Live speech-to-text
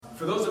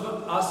For those of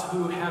us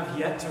who have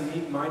yet to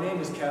meet, my name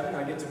is Kevin.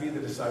 I get to be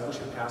the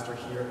discipleship pastor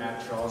here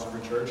at Charles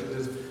River Church. It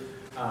is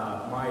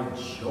my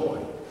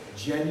joy,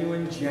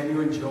 genuine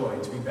joy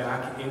to be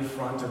back in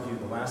front of you.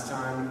 The last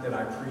time that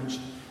I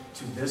preached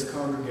to this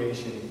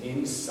congregation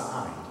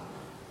inside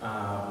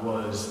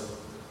was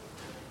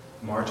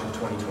March of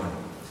 2020.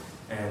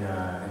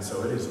 And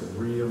so it is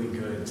really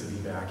good to be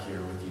back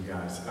here with you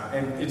guys.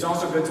 And it's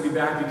also good to be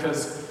back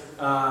because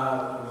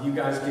you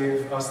guys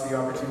gave us the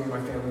opportunity, my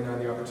family and I,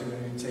 the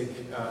opportunity to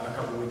take a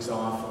couple weeks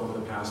off over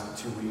the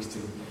past 2 weeks to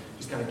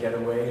just kind of get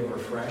away and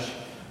refresh.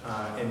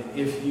 And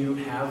if you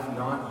have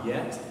not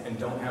yet and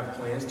don't have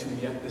plans to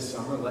yet this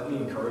summer, let me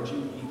encourage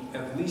you,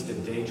 at least a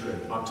day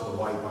trip up to the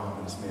White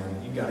Mountains,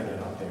 man. You got to get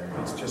up there.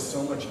 It's just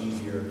so much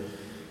easier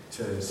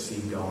to see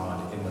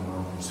God in the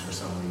mountains for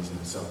some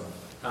reason. So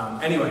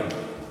anyway,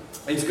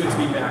 it's good to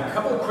be back. A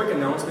couple of quick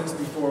announcements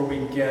before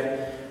we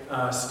get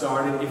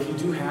started. If you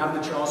do have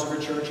the Charles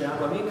River Church app,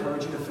 let me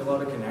encourage you to fill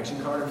out a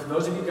connection card. And for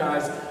those of you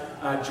guys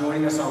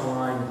joining us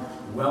online,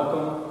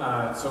 welcome.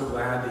 So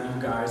glad that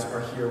you guys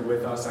are here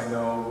with us. I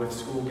know with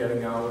school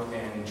getting out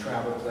and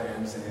travel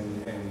plans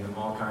and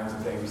all kinds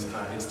of things,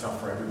 it's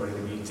tough for everybody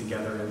to be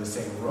together in the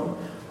same room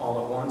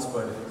all at once,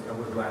 but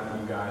we're glad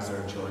that you guys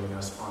are joining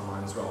us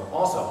online as well.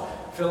 Also,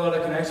 fill out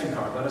a connection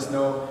card. Let us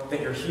know that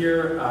you're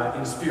here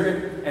in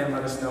spirit, and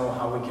let us know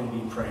how we can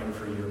be praying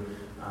for you.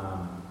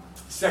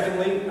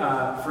 Secondly,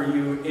 for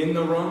you in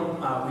the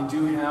room, we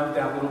do have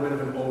that little bit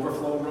of an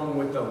overflow room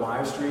with the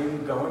live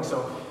stream going.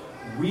 So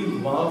we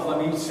love,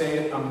 let me say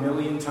it a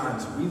million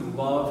times, we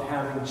love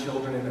having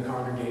children in the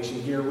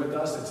congregation here with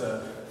us. It's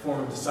a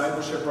form of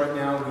discipleship right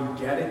now. We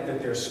get it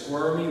that they're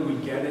squirmy. We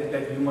get it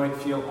that you might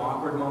feel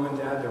awkward, Mom and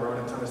Dad. There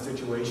aren't a ton of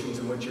situations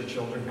in which your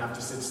children have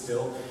to sit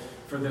still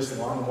for this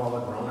long while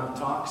a grown-up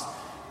talks.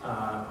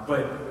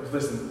 But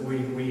listen,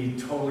 we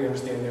totally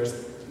understand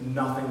there's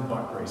nothing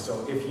but grace.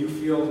 So if you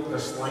feel the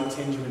slight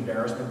tinge of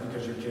embarrassment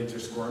because your kids are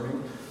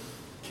squirming,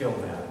 kill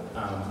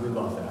that. We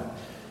love that.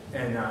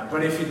 And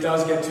but if it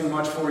does get too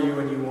much for you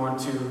and you want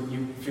to,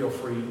 you feel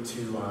free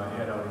to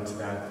head out into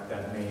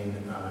that main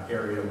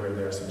area where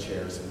there are some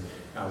chairs,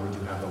 and we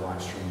do have the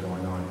live stream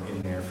going on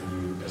in there for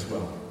you as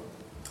well.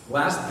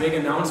 Last big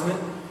announcement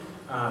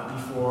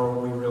before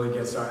we really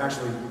get started.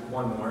 Actually,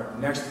 one more.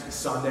 Next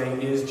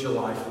Sunday is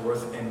July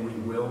 4th, and we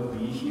will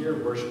be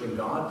here worshiping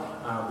God.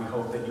 We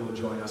hope that you will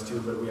join us too,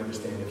 but we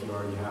understand if you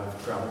already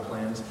have travel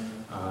plans,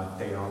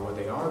 they are what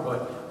they are.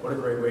 But what a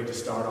great way to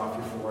start off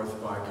your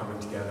 4th by coming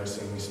together,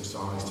 singing some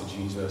songs to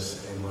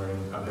Jesus, and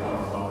learning a bit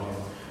more about Him.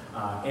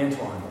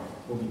 Antoine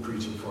will be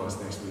preaching for us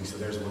next week, so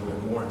there's a little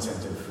bit more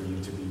incentive for you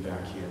to be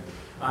back here.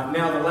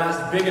 Now, the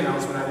last big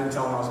announcement, I didn't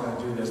tell him I was going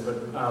to do this,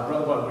 but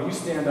Brother Bud, will you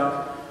stand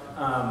up?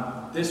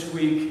 This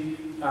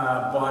week,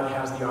 Bud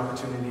has the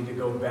opportunity to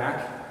go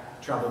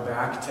back, travel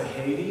back to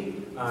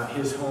Haiti,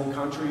 his home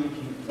country.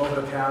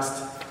 Over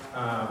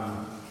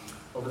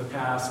the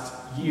past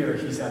year,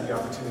 he's had the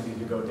opportunity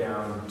to go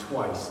down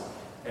twice,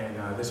 and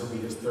this will be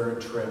his 3rd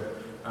trip.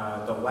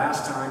 The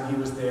last time he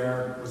was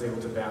there, was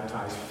able to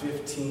baptize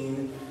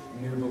 15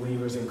 new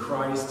believers in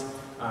Christ.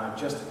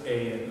 Just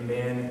a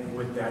man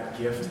with that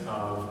gift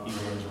of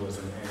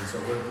evangelism, and so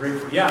we're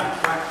grateful.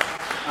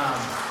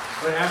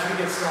 But as we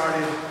get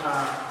started,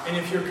 and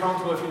if you're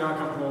comfortable, if you're not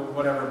comfortable,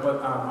 whatever,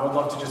 but I would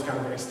love to just kind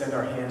of extend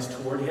our hands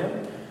toward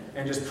him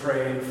and just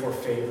pray for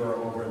favor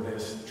over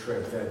this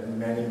trip, that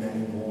many,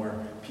 many more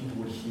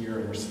people would hear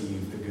and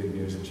receive the good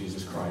news of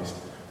Jesus Christ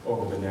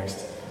over the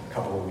next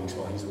couple of weeks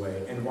while he's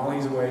away. And while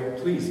he's away,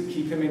 please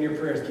keep him in your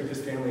prayers, keep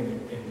his family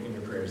in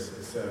your prayers.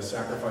 It's a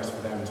sacrifice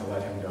for them to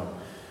let him go.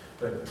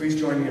 But please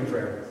join me in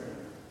prayer.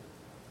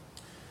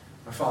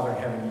 Our Father in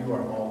heaven, you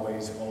are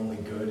always only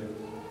good.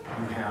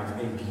 You have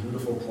a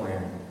beautiful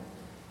plan.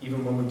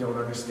 Even when we don't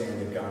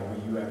understand it, God,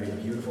 you have a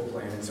beautiful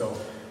plan. And so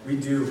we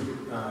do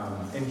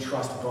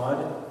entrust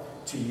Bud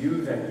to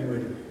you, that you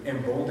would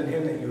embolden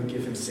him, that you would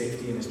give him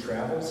safety in his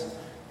travels,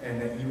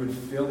 and that you would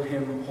fill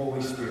him,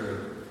 Holy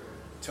Spirit,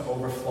 to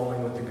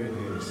overflowing with the good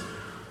news.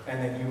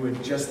 And that you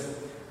would just,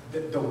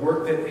 the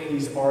work that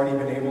he's already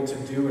been able to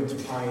do and to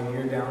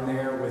pioneer down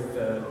there with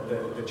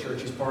the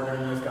church he's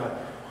partnering with,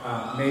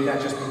 God, may that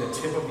just be the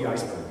tip of the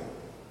iceberg.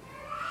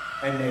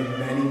 And may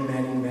many,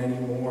 many, many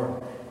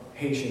more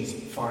Haitians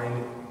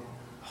find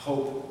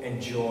hope and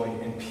joy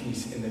and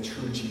peace in the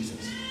true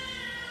Jesus.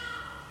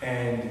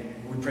 And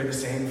we pray the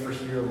same for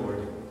here,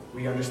 Lord.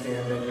 We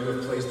understand that you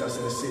have placed us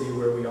in a city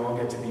where we all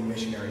get to be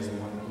missionaries in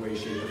one way,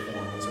 shape, or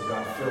form. And so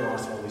God, fill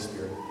us, Holy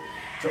Spirit,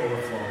 to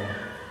overflowing,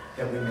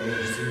 that we may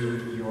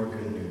exude your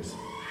good news.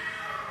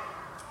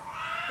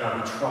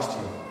 God, we trust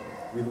you.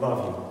 We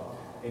love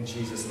you. In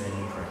Jesus' name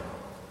we pray.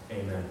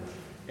 Amen.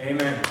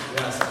 Amen.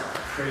 Yes.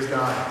 Praise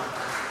God.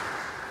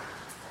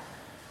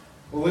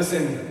 Well,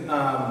 listen,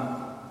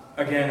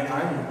 again,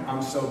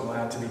 I'm so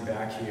glad to be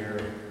back here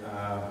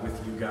with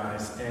you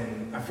guys,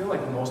 and I feel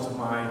like most of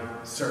my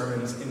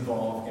sermons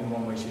involve, in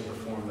one way, shape, or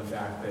form, the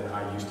fact that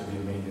I used to be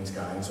a maintenance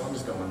guy, and so I'm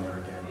just going there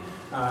again.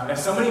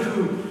 As somebody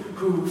who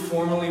who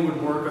formerly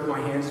would work with my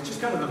hands. It's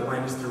just kind of the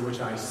lens through which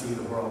I see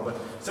the world. But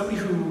somebody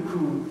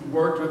who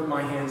worked with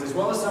my hands, as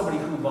well as somebody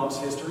who loves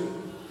history,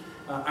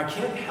 I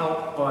can't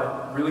help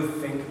but really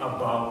think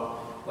about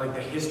like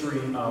the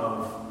history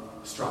of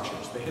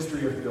structures, the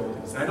history of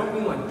buildings. And I don't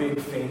mean like big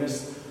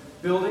famous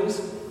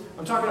buildings.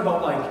 I'm talking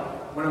about like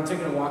when I'm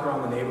taking a walk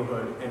around the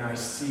neighborhood and I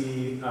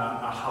see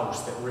a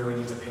house that really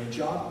needs a paint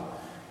job.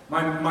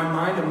 My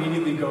mind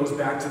immediately goes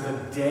back to the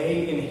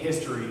day in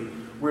history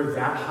where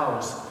that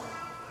house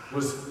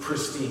was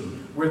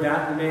pristine, where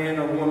that man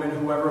or woman,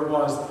 whoever it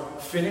was,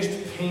 finished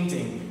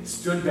painting,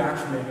 stood back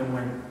from it and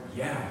went,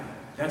 yeah,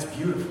 that's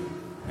beautiful.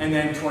 And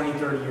then 20,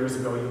 30 years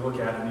ago, you look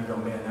at it and you go,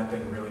 man, that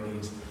thing really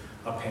needs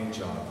a paint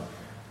job.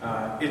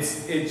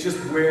 It's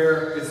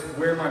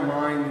where my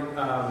mind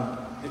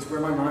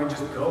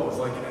just goes.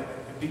 Like,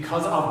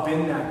 because I've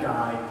been that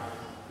guy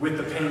with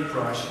the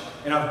paintbrush,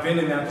 and I've been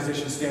in that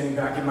position standing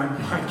back, and my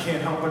mind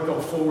can't help but go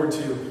forward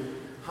to,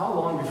 how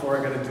long before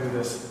I got to do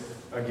this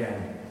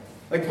again?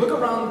 Like, look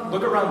around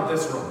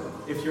this room.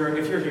 If you're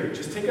here,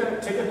 just take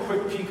a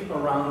quick peek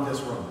around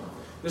this room.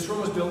 This room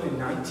was built in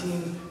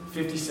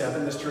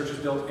 1957. This church was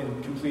built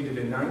and completed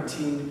in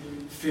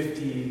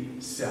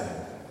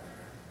 1957.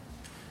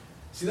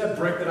 See that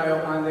brick that I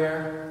outlined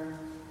there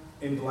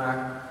in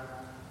black?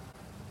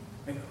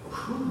 Like,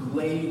 who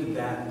laid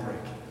that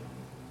brick?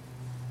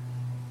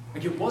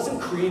 Like, it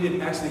wasn't created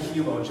ex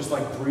nihilo, just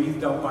like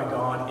breathed out by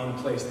God in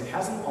place. It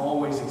hasn't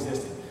always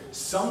existed.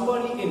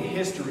 Somebody in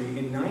history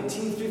in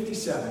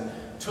 1957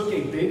 took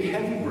a big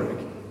heavy brick,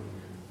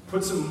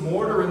 put some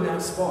mortar in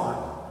that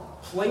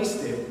spot,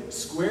 placed it,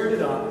 squared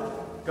it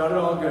up, got it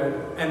all good,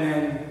 and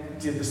then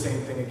did the same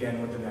thing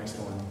again with the next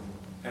one,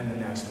 and the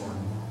next one,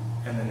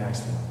 and the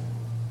next one.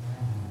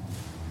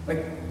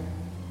 Like,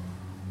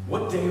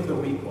 what day of the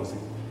week was it?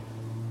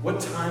 What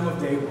time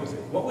of day was it?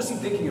 What was he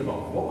thinking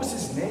about? What was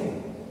his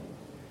name?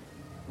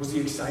 Was he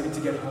excited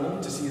to get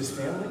home, to see his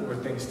family? Were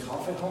things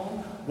tough at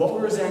home? What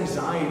were his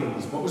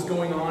anxieties? What was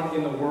going on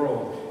in the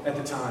world at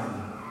the time?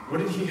 What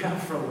did he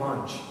have for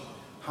lunch?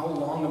 How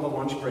long of a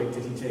lunch break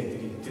did he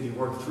take? Did he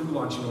work through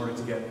lunch in order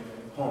to get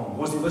home?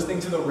 Was he listening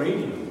to the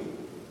radio?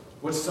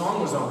 What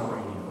song was on the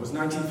radio? It was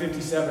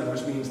 1957,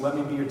 which means Let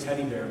Me Be Your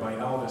Teddy Bear by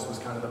Elvis was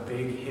kind of the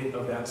big hit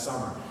of that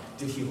summer.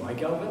 Did he like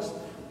Elvis?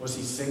 Was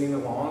he singing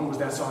along? Was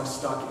that song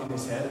stuck in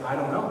his head? I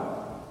don't know.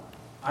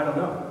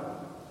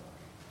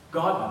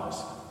 God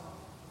knows.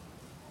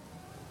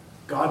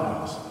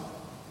 God knows.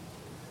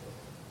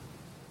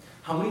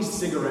 How many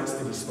cigarettes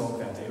did he smoke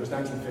that day? It was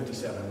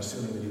 1957. I'm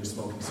assuming that he was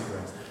smoking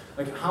cigarettes.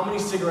 Like, how many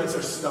cigarettes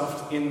are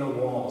stuffed in the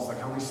walls?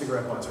 Like, how many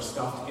cigarette butts are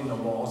stuffed in the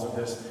walls of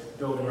this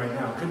building right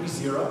now? It could be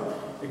 0.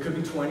 It could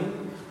be 20.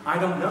 I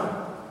don't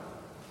know.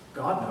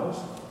 God knows.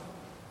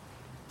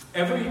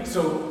 Every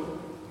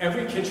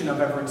kitchen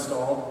I've ever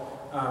installed,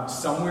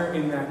 somewhere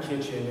in that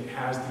kitchen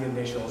has the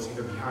initials,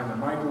 either behind the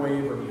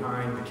microwave or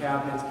behind the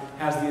cabinets,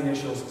 has the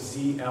initials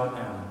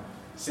ZLM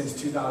since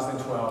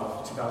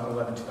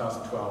 2011,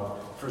 2012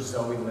 for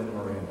Zoe Lynn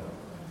Miranda.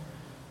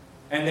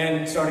 And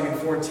then starting in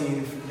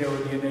 14, there were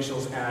the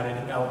initials added,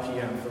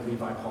 LPM for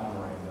Levi Paul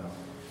Miranda.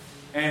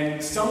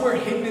 And somewhere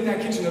hidden in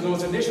that kitchen are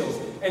those initials.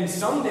 And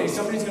someday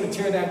somebody's going to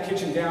tear that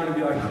kitchen down and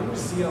be like, who is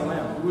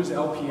ZLM? Who is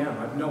LPM?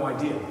 I have no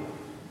idea.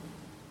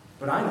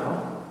 But I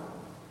know.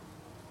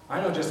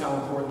 I know just how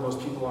important those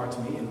people are to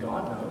me, and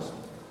God knows.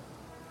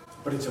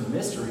 But it's a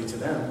mystery to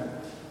them.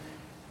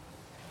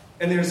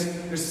 And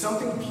there's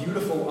something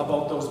beautiful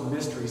about those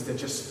mysteries that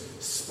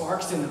just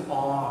sparks an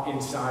awe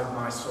inside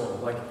my soul.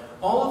 Like,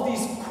 all of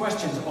these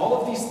questions,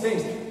 all of these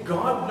things,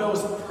 God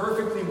knows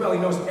perfectly well. He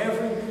knows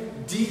every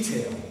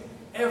detail,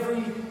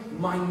 every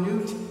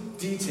minute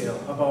detail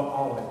about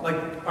all of it. Like,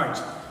 all right,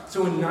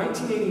 so in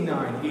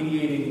 1989,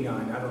 88,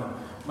 89, I don't know,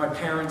 my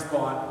parents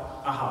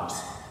bought a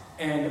house.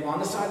 And on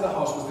the side of the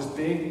house was this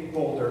big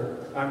boulder.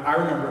 I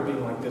remember it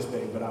being like this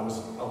big, but I was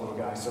a little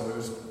guy, so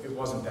it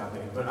wasn't that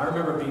big. But I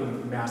remember it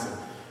being massive.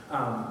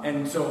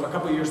 And so a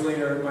couple of years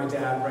later, my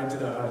dad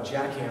rented a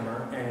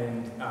jackhammer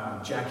and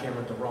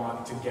jackhammered the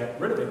rock to get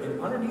rid of it. And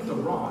underneath the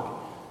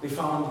rock, they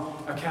found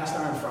a cast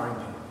iron frying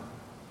pan.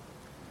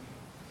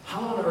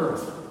 How on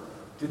earth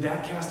did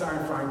that cast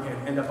iron frying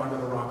pan end up under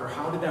the rock? Or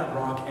how did that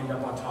rock end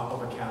up on top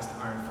of a cast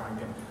iron frying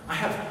pan? I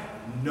have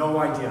no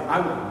idea. I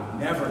will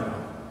never know.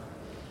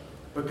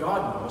 But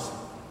God knows.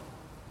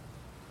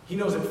 He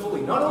knows it fully.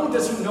 Not only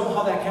does he know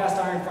how that cast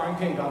iron frying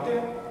pan got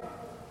there,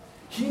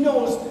 he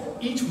knows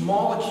each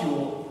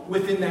molecule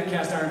within that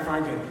cast iron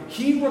frying pan.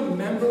 He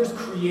remembers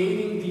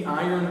creating the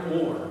iron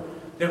ore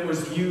that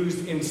was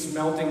used in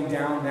smelting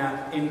down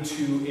that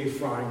into a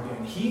frying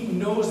pan. He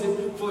knows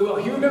it fully well.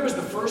 He remembers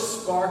the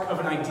first spark of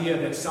an idea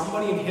that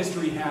somebody in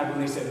history had when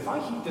they said, if I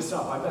heat this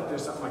up, I bet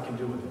there's something I can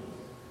do with it.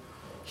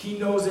 He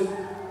knows it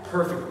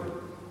perfectly.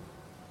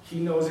 He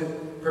knows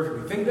it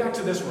perfectly. Think back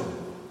to this room.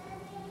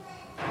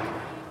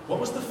 What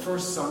was the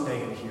first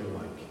Sunday in here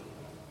like?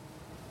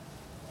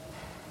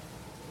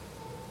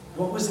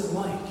 What was it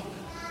like?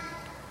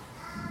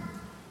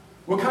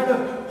 What kind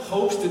of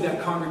hopes did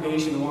that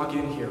congregation walk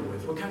in here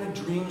with? What kind of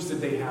dreams did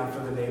they have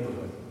for the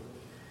neighborhood?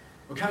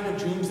 What kind of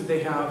dreams did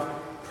they have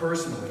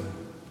personally?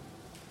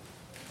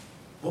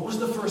 What was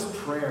the first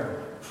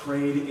prayer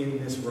prayed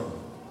in this room?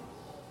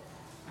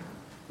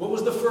 What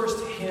was the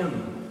first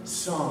hymn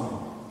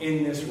sung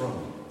in this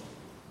room?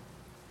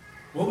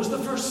 What was the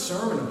first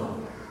sermon about?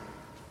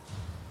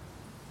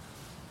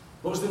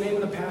 What was the name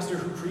of the pastor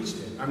who preached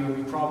it? I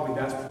mean,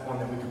 that's one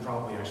that we could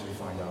probably actually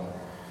find out.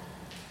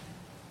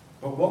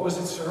 But what was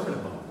its sermon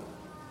about?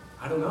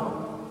 I don't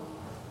know.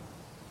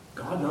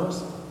 God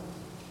knows.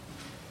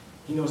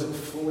 He knows it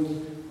fully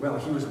well.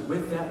 He was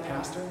with that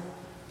pastor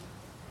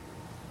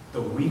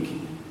the week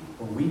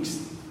or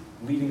weeks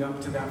leading up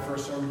to that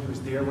first sermon. He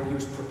was there when he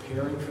was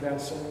preparing for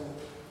that sermon.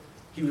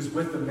 He was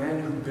with the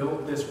men who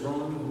built this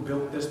room, who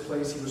built this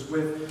place. He was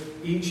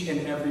with each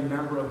and every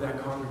member of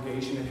that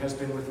congregation, and has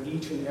been with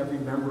each and every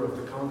member of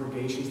the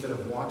congregations that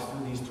have walked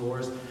through these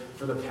doors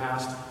for the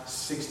past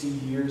 60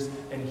 years.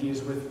 And he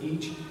is with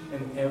each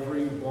and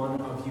every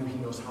one of you. He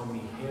knows how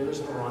many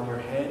hairs are on your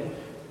head.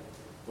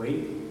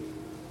 Wait.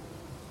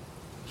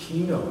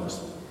 He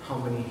knows how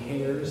many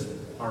hairs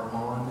are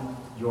on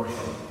your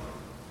head.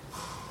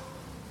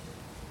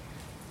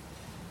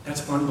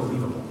 That's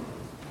unbelievable.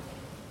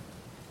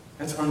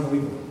 That's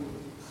unbelievable.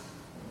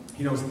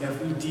 He knows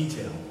every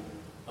detail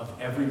of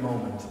every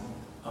moment,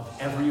 of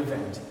every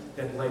event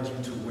that led you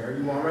to where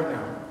you are right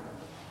now.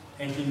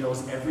 And he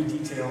knows every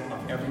detail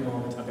of every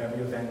moment, of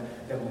every event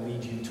that will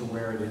lead you to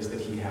where it is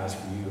that he has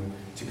for you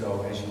to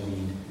go as you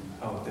lead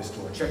out this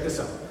door. Check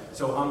this out.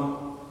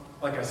 So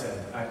like I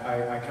said,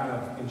 I kind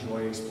of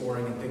enjoy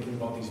exploring and thinking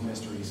about these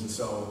mysteries. And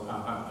so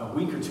a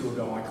week or two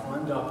ago, I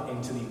climbed up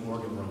into the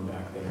organ room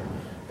back there.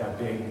 That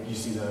big, you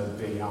see the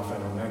big Alpha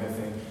and Omega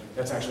thing.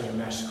 That's actually a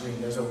mesh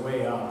screen. There's a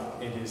way up.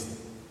 It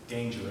is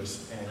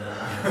dangerous.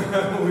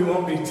 And we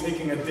won't be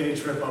taking a day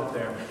trip up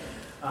there.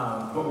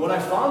 But what I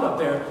found up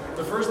there,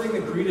 the first thing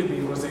that greeted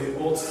me was an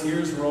old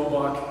Sears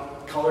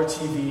Roebuck color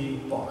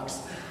TV box.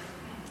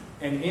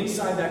 And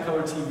inside that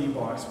color TV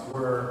box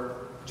were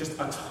just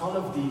a ton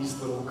of these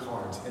little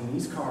cards. And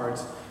these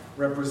cards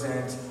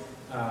represent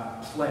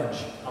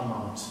pledge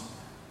amounts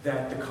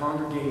that the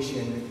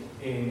congregation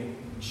in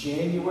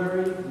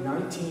January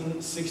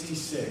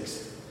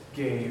 1966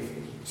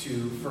 gave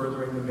to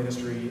furthering the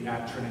ministry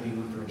at Trinity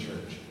Lutheran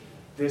Church.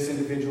 This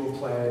individual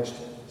pledged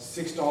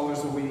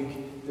 $6 a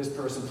week. This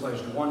person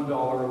pledged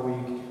 $1 a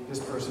week. This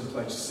person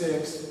pledged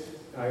 $6.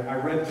 I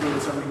read through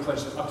it. Somebody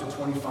pledged up to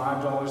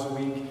 $25 a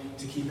week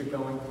to keep it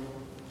going.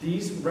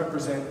 These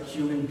represent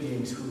human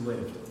beings who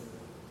lived,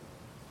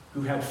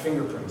 who had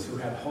fingerprints, who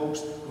had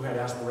hopes, who had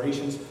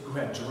aspirations, who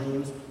had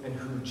dreams, and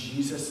who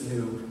Jesus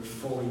knew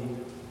fully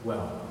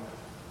well.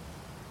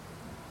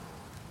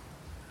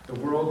 The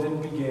world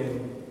didn't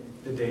begin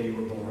the day you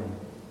were born.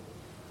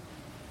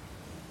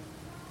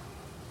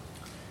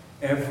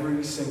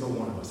 Every single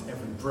one of us,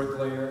 every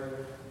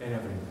bricklayer and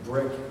every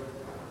brick,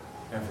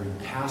 every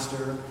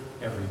pastor,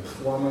 every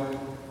plumber,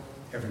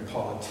 every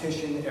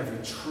politician, every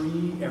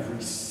tree,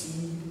 every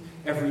seed,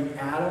 every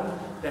atom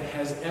that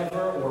has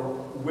ever or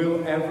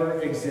will ever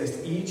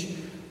exist, each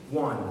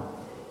one,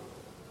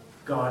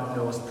 God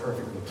knows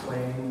perfectly,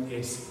 playing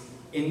its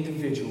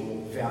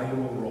individual,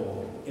 valuable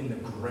role in the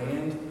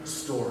grand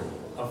story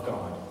of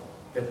God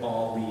that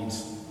all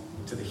leads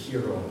to the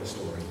hero of the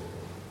story,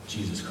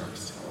 Jesus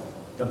Christ,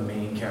 the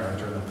main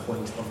character and the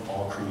point of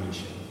all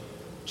creation,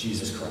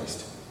 Jesus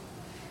Christ.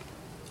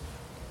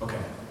 Okay.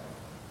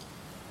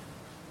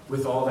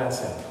 With all that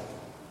said,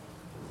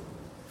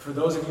 for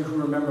those of you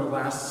who remember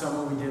last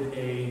summer, we did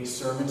a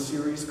sermon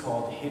series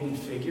called Hidden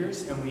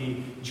Figures, and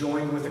we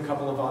joined with a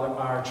couple of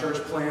our church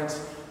plants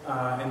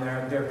and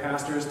their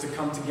pastors to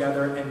come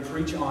together and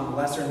preach on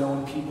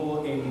lesser-known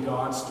people in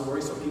God's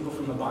story. So people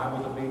from the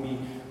Bible that maybe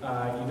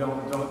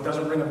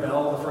doesn't ring a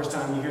bell the first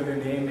time you hear their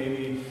name.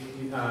 Maybe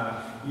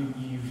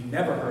you've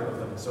never heard of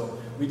them. So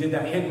we did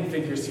that Hidden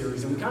Figure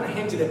series, and we kind of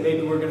hinted at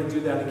maybe we're going to do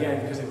that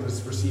again because it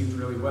was received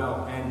really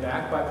well. And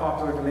back by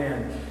popular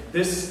demand,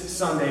 this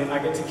Sunday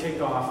I get to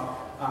kick off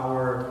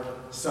our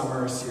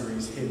summer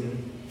series,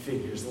 Hidden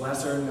Figures,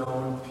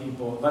 lesser-known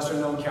people,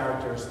 lesser-known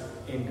characters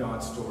in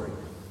God's story.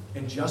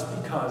 And just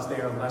because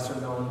they are lesser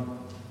known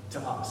to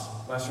us,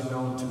 lesser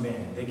known to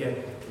man, they get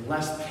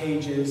less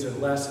pages or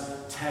less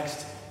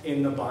text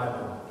in the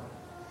Bible,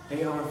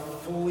 they are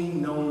fully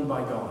known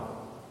by God.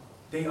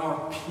 They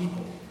are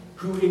people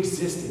who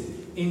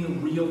existed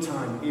in real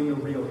time,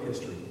 in real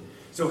history.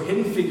 So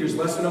Hidden Figures,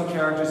 lesser known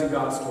characters in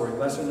God's story,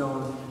 lesser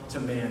known to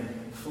man,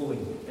 fully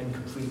and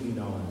completely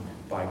known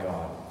by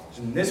God.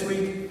 So this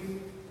week,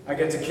 I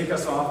get to kick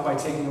us off by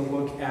taking a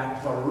look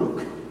at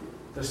Baruch,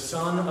 the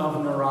son of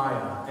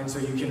Neriah. And so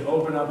you can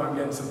open up, I'm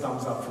getting some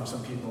thumbs up from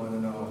some people, I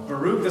don't know.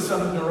 Baruch, the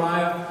son of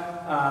Neriah,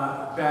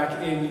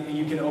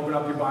 you can open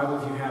up your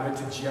Bible if you have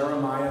it to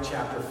Jeremiah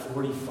chapter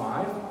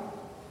 45.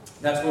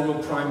 That's where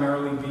we'll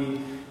primarily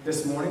be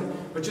this morning.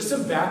 But just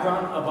some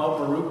background about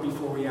Baruch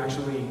before we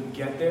actually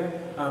get there.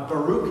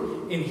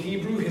 Baruch, in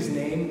Hebrew, his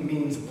name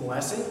means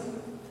blessed.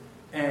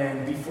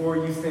 And before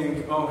you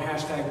think, oh,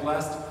 hashtag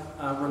blessed,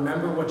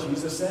 remember what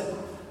Jesus said,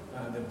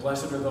 that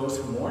blessed are those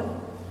who mourn.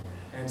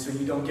 And so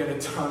you don't get a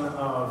ton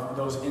of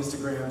those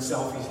Instagram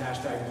selfies,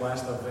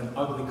 #blessed, of an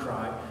ugly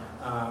cry,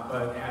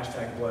 but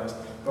 #blessed.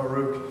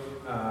 Baruch,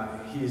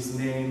 his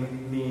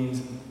name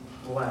means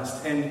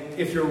blessed. And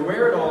if you're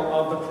aware at all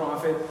of the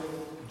prophet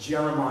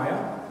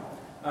Jeremiah,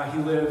 he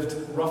lived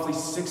roughly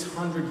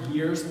 600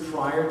 years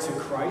prior to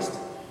Christ.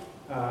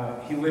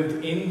 He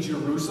lived in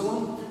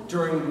Jerusalem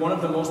during one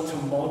of the most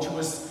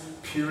tumultuous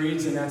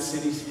periods in that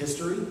city's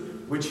history,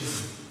 which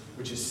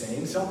is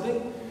saying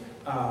something.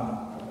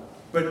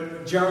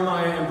 But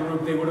Jeremiah and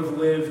Baruch, they would have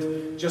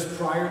lived just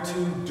prior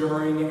to,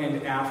 during,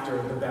 and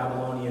after the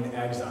Babylonian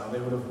exile. They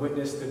would have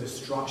witnessed the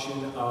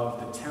destruction of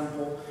the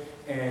temple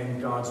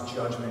and God's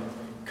judgment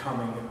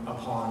coming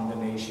upon the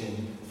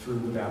nation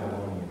through the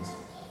Babylonians.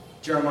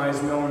 Jeremiah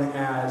is known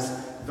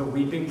as the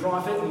weeping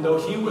prophet, and though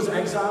he was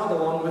exiled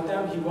along with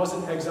them, he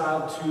wasn't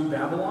exiled to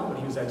Babylon, but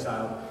he was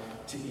exiled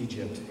to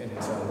Egypt. And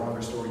it's a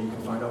longer story you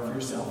can find out for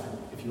yourself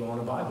if you own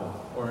a Bible.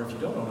 Or if you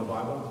don't own a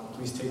Bible,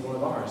 please take one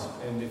of ours.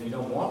 And if you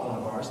don't want one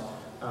of ours,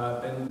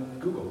 then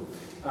Google.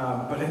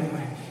 But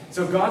anyway,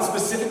 so God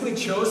specifically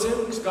chose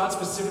him. God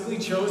specifically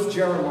chose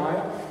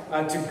Jeremiah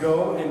to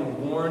go and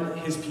warn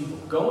his people.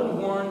 Go and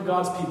warn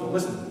God's people.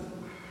 Listen.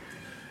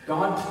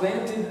 God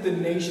planted the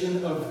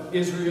nation of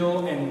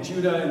Israel and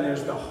Judah, and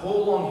there's the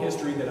whole long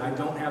history that I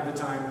don't have the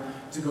time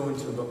to go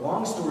into. But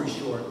long story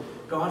short,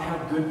 God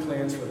had good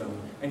plans for them,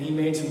 and he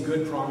made some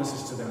good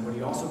promises to them, but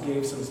he also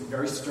gave some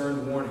very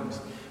stern warnings.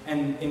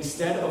 And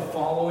instead of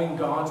following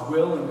God's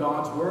will and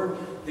God's word,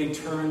 they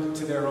turned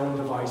to their own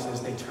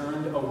devices. They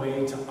turned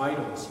away to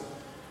idols.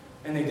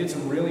 And they did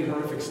some really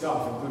horrific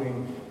stuff,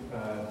 including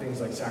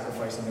things like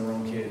sacrificing their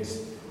own kids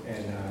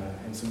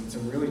and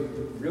some really,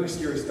 really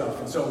scary stuff.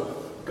 And so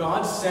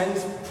God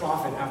sends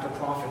prophet after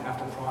prophet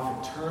after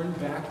prophet. Turn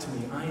back to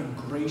me. I am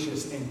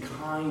gracious and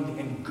kind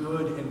and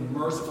good and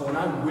merciful, and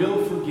I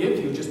will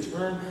forgive you. Just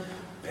turn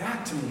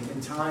back to me.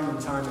 And time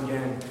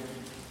again,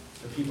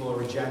 the people are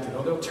rejected.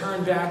 Or they'll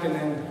turn back, and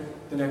then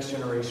the next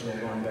generation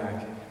will run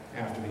back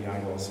after the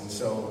idols. And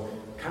so,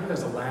 kind of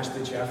as a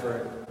last-ditch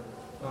effort,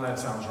 well, that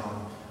sounds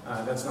wrong.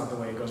 That's not the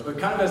way it goes. But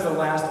kind of as the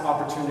last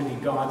opportunity,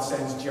 God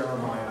sends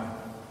Jeremiah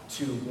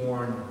to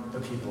warn the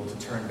people to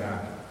turn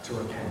back, to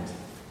repent.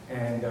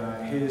 And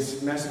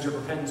his message of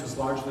repentance was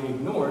largely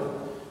ignored,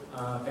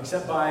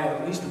 except by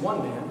at least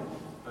one man,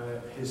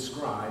 his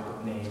scribe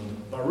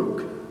named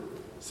Baruch,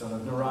 son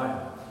of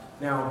Neriah.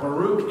 Now,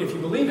 Baruch, if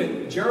you believe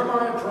it,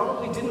 Jeremiah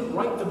probably didn't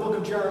write the book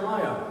of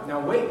Jeremiah. Now,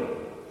 wait.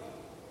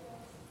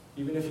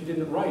 Even if he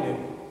didn't write it,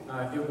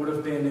 he would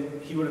have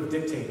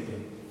dictated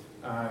it.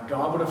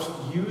 God would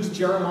have used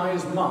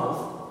Jeremiah's mouth,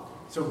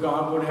 so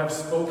God would have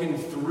spoken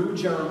through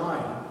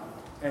Jeremiah.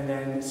 And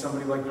then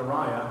somebody like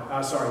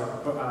Baruch,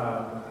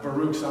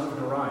 son of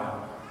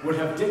Neriah, would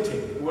have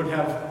dictated, would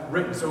have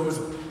written. So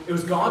it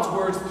was God's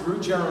words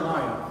through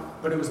Jeremiah,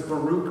 but it was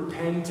Baruch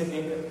pen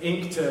to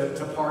ink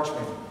to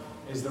parchment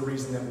is the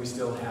reason that we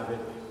still have it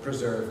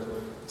preserved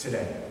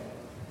today.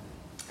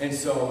 And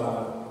so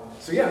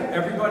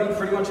everybody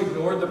pretty much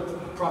ignored the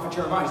prophet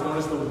Jeremiah. He's known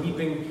as the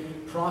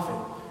weeping prophet.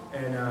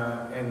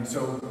 And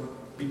so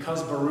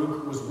because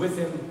Baruch was with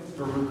him,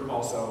 Baruch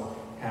also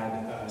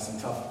had some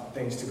tough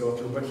things to go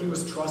through, but he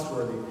was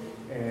trustworthy,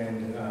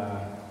 and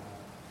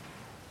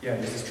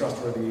he's this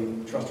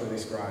trustworthy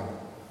scribe.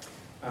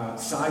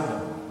 Side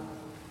note,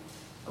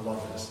 I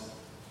love this.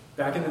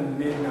 Back in the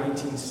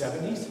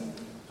mid-1970s,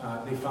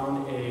 they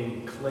found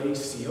a clay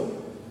seal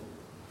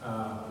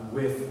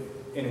with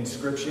an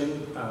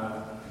inscription,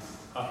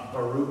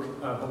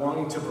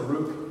 belonging to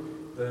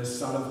Baruch, the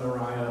son of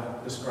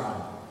Neriah, the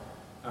scribe.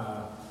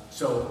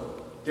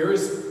 So there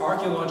is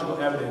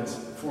archaeological evidence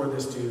for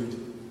this dude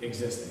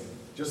existing.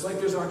 Just like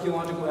there's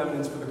archaeological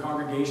evidence for the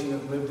congregation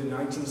that lived in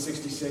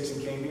 1966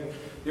 and came here,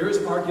 there is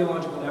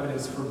archaeological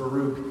evidence for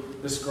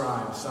Baruch, the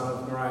scribe, son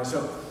of Neriah.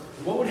 So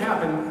what would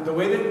happen, the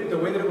way that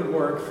it would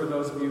work, for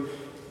those of you,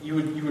 you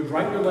would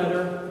write your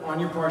letter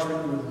on your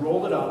parchment, you would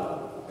roll it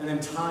up, and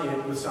then tie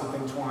it with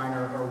something, twine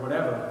or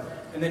whatever,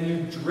 and then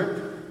you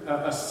drip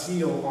a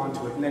seal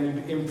onto it, and then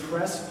you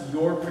impress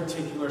your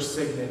particular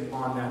signet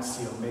on that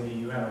seal. Maybe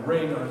you had a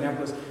ring or a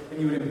necklace,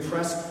 and you would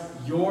impress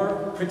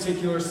your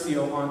particular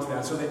seal onto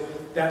that, so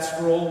that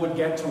scroll would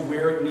get to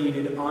where it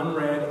needed,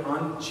 unread,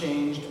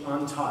 unchanged,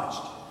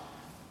 untouched.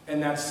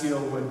 And that seal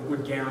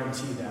would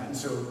guarantee that. And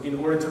so in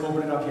order to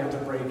open it up, you had to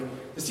break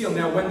the seal.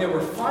 Now, when there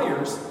were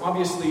fires,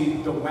 obviously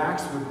the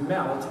wax would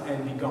melt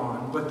and be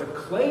gone, but the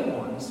clay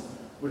ones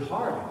would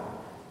harden.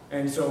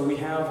 And so we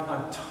have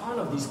a ton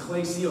of these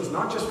clay seals,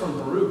 not just from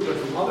Baruch, but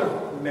from other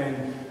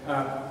men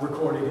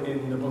recorded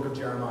in the book of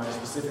Jeremiah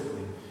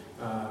specifically.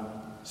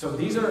 So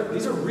these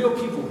are real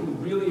people who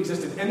really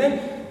existed. And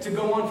then to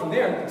go on from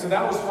there, so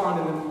that was found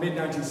in the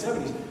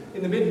mid-1970s.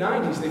 In the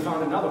mid-90s, they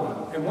found another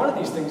one. And one of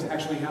these things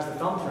actually has the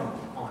thumbprint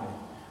on it,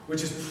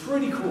 which is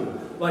pretty cool.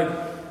 Like,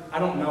 I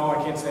don't know,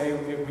 I can't say,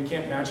 we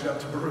can't match it up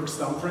to Baruch's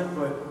thumbprint,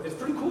 but it's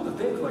pretty cool to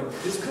think, like,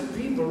 this could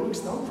be Baruch's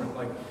thumbprint.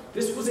 Like,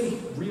 this was a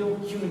real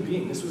human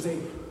being. This was a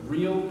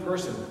real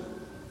person.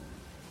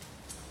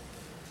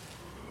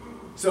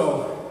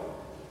 So,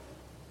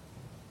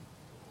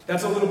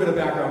 That's a little bit of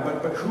background,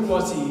 but who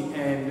was he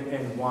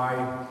and why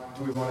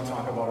do we want to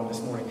talk about him this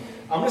morning?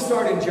 I'm going to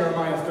start in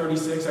Jeremiah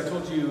 36. I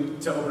told you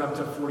to open up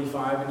to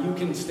 45, and you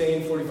can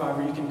stay in 45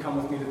 or you can come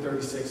with me to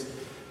 36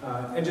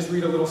 and just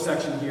read a little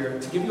section here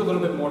to give you a little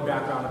bit more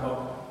background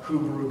about who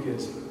Baruch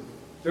is.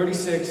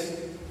 36,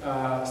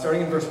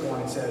 starting in verse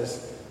 1, it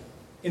says,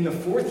 "In the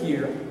 4th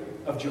year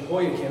of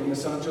Jehoiakim, the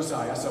son of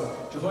Josiah," so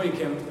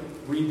Jehoiakim,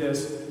 read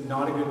this,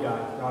 not a good guy,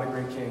 not a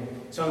great king,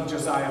 son of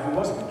Josiah, who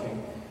was a good king,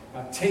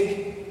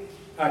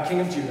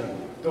 king of Judah.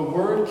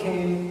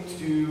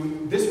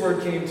 This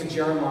word came to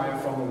Jeremiah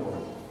from the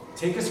Lord.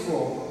 "Take a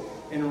scroll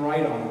and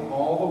write on it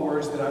all the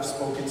words that I've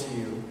spoken to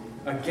you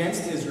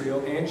against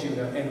Israel and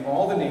Judah and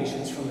all the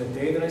nations from the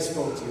day that I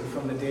spoke to you,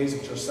 from the days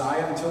of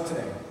Josiah until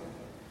today.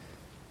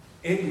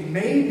 It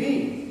may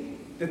be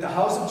that the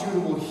house of Judah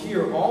will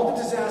hear all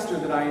the disaster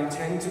that I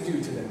intend to do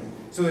to them,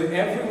 so that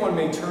everyone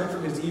may turn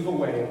from his evil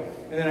way,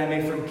 and that I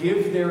may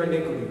forgive their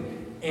iniquity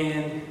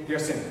and their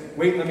sin."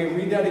 Wait, let me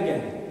read that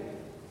again.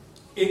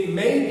 "It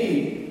may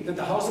be that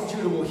the house of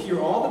Judah will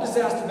hear all the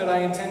disaster that I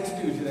intend to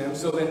do to them,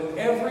 so that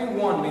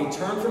everyone may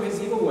turn from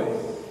his evil way,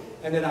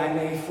 and that I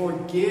may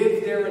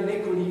forgive their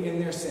iniquity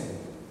and their sin."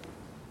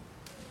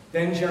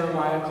 Then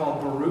Jeremiah called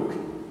Baruch,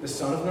 the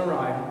son of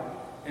Neriah,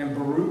 and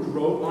Baruch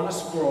wrote on a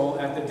scroll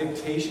at the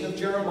dictation of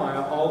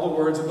Jeremiah all the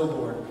words of the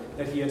Lord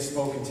that he had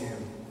spoken to him.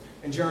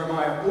 And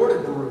Jeremiah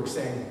ordered Baruch,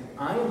 saying,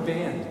 "I am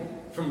banned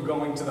from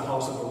going to the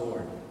house of the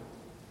Lord,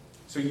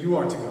 so you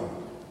are to go."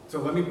 So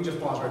let me just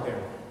pause right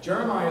there.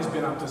 Jeremiah's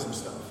been up to some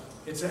stuff.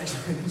 It's a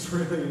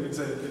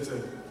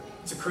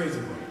crazy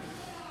book.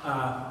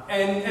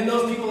 And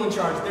those people in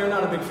charge, they're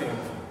not a big fan of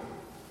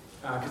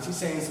him because he's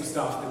saying some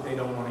stuff that they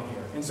don't want to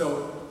hear. And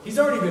so he's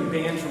already been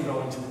banned from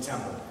going to the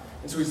temple.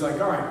 And so he's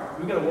like, "All right,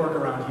 we got to work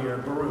around here.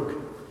 Baruch,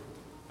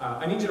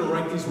 I need you to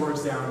write these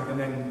words down, and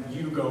then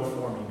you go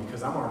for me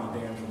because I'm already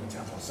banned from the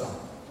temple. So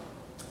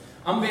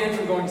I'm banned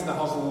from going to the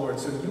house of the Lord.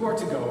 So you are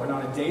to go, and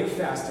on a day of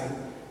fasting,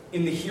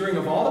 in the hearing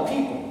of all the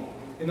people,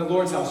 in the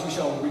Lord's house, you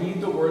shall read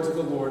the words of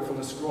the Lord from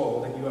the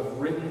scroll that you have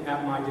written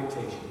at my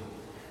dictation.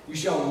 You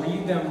shall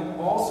read them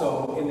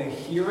also in the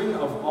hearing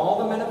of all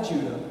the men of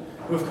Judah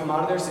who have come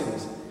out of their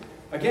cities.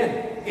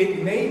 Again,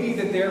 it may be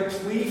that their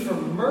plea for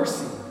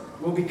mercy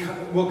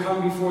will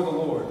come before the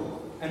Lord,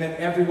 and that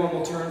everyone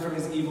will turn from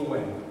his evil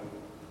way.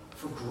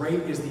 For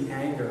great is the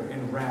anger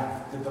and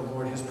wrath that the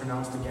Lord has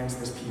pronounced against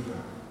this people."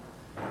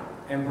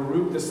 And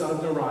Baruch the son of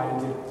Neriah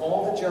did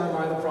all that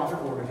Jeremiah the prophet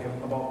ordered him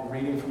about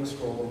reading from the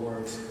scroll the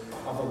words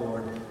of the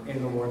Lord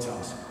in the Lord's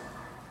house.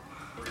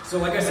 So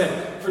like I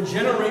said, for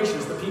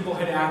generations the people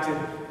had acted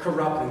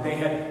corruptly. They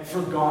had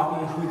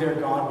forgotten who their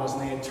God was,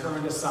 and they had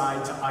turned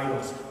aside to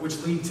idols,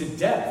 which lead to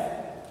death,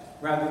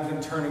 rather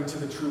than turning to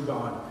the true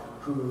God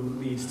who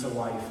leads to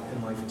life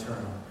and life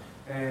eternal.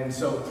 And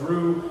so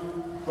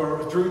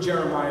through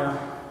Jeremiah,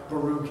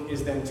 Baruch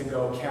is then to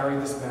go carry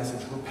this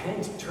message.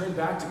 Repent, turn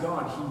back to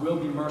God. He will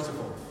be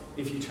merciful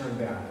if you turn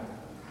back.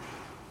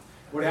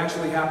 What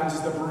actually happens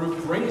is that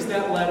Baruch brings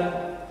that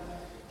letter,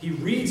 he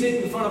reads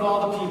it in front of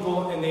all the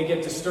people, and they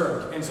get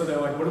disturbed. And so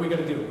they're like, "What are we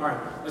going to do? All right,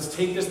 let's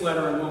take this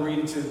letter and we'll read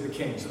it to the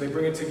king." So they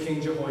bring it to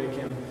King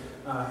Jehoiakim,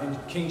 and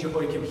King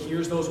Jehoiakim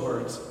hears those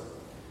words,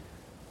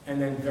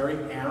 and then very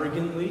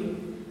arrogantly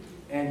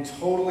and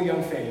totally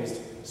unfazed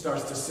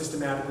starts to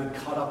systematically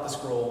cut up the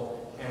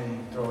scroll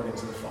and throw it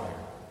into the fire.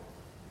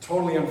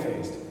 Totally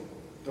unfazed,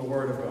 the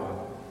word of God.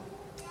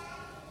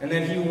 And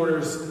then he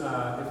orders,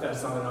 if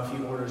that's not enough,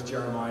 he orders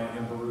Jeremiah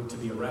and Baruch to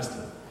be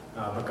arrested.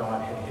 But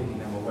God had hidden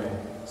them away,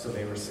 so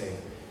they were safe.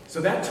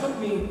 So that whole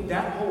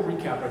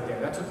recap right there,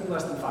 that took me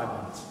less than 5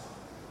 minutes.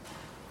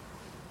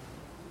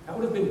 That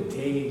would have been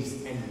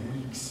days and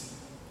weeks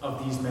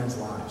of these men's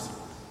lives.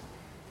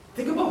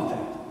 Think about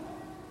that.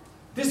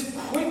 This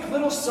quick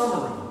little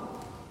summary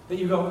that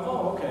you go,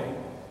 "Oh, okay,"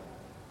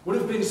 would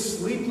have been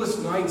sleepless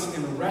nights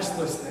and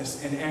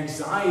restlessness and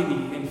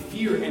anxiety and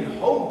fear and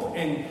hope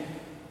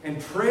and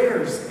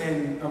prayers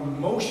and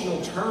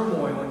emotional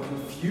turmoil and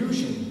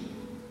confusion.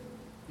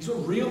 These were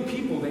real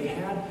people. They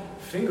had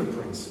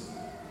fingerprints.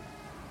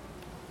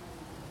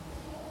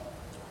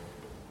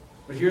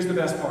 But here's the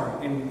best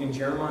part. In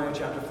Jeremiah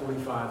chapter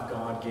 45,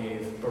 God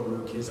gave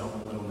Baruch his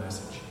own little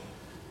message.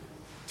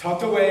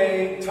 Tucked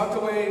away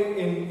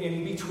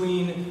in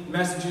between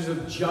messages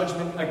of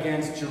judgment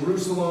against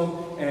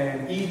Jerusalem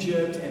and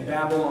Egypt and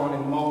Babylon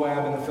and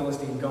Moab and the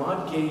Philistine,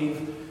 God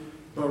gave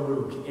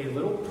Baruch a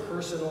little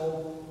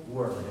personal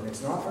word. And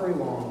it's not very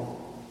long,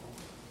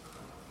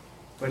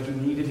 but he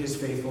needed his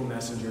faithful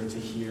messenger to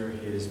hear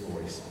his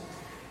voice.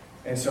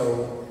 And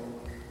so,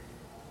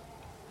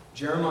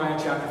 Jeremiah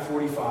chapter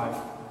 45,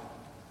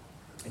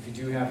 if you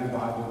do have your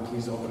Bible,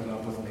 please open it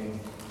up with me.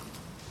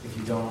 If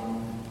you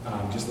don't,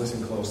 just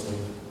listen closely.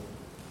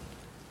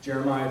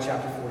 Jeremiah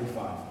chapter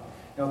 45.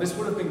 Now this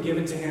would have been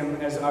given to him,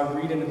 as I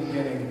read in the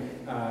beginning,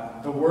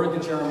 the word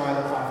that Jeremiah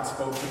the prophet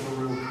spoke to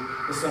Baruch,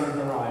 the son of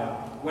Neriah,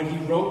 when he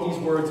wrote these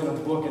words in a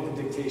book at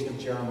the dictation of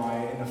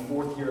Jeremiah in the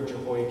 4th year of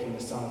Jehoiakim,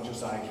 the son of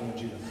Josiah, king of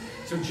Judah.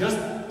 So just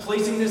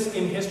placing this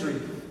in history,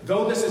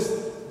 though this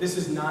is This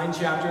is 9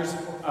 chapters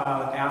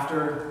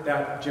after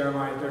that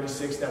Jeremiah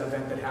 36, that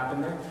event that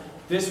happened there.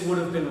 This would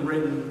have been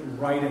written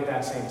right at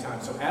that same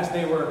time. So as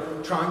they were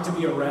trying to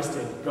be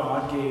arrested,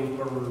 God gave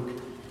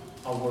Baruch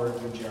a word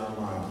through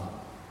Jeremiah.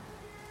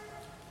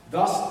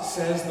 Thus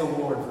says the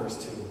Lord,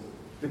 verse 2,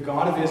 the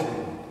God of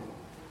Israel,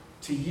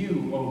 to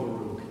you, O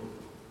Baruch,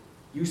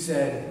 you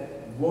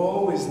said,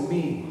 woe is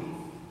me,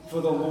 for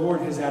the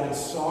Lord has added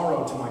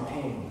sorrow to my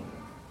pain.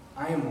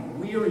 I am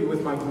weary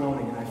with my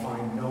groaning, and I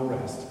find no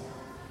rest.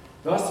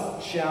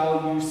 Thus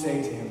shall you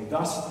say to him,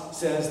 thus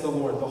says the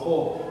Lord,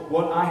 behold,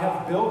 what I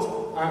have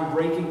built I'm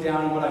breaking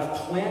down, and what I've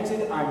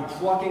planted I'm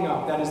plucking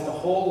up. That is the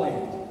whole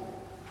land.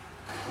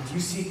 And do you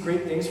seek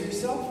great things for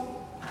yourself?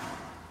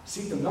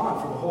 Seek them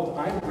not, for behold,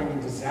 I am bringing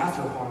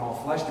disaster upon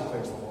all flesh,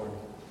 declares the Lord.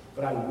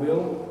 But I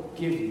will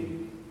give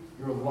you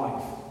your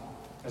life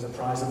as a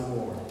prize of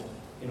war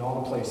in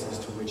all the places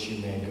to which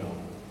you may go.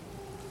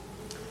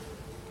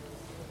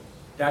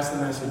 That's the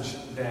message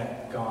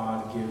that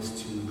God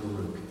gives to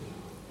Baruch.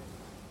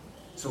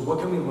 So what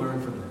can we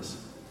learn from this?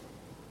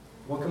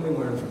 What can we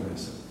learn from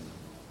this?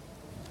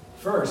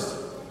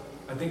 First,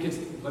 I think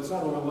let's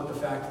not overlook the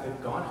fact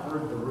that God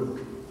heard Baruch.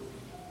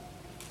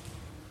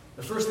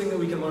 The first thing that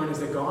we can learn is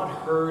that God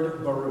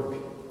heard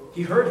Baruch.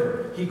 He heard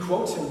him. He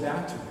quotes him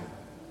back to him.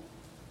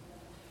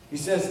 He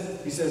says,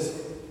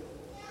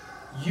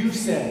 you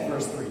said,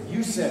 verse 3,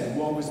 you said,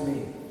 woe is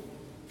me,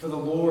 for the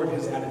Lord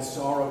has added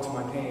sorrow to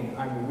my pain.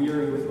 I'm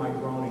weary with my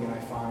groaning, and I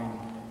find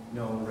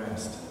no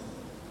rest.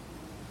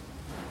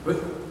 But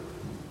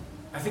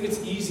I think it's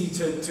easy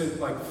to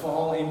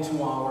fall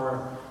into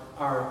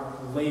our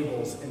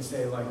labels and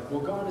say,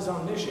 well, God is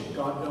omniscient.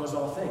 God knows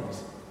all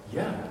things.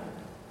 Yeah.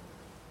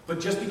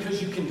 But just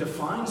because you can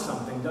define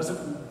something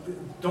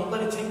don't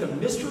let it take the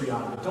mystery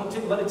out of it.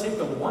 Don't let it take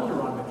the wonder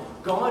out of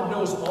it. God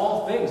knows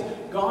all things.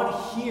 God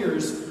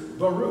hears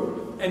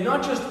Baruch. And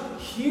not just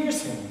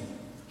hears him,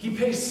 he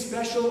pays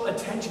special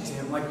attention to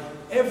him. Like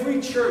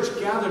every church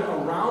gathered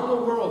around the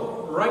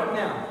world right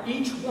now,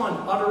 each one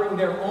uttering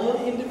their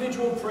own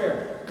individual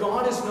prayer,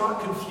 God is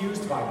not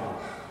confused by that.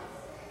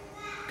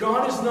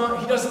 God is not,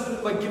 he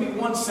doesn't, give me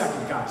 1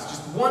 second, guys.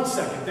 Just 1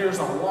 second. There's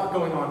a lot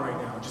going on right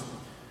now. Just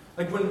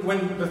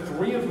when the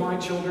 3 of my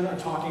children are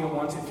talking at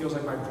once, it feels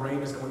like my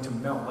brain is going to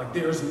melt.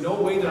 There's no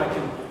way that I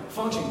can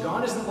function.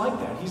 God isn't like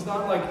that. He's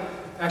not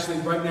actually,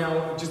 right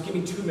now, just give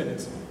me 2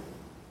 minutes.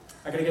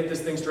 I got to get this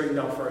thing straightened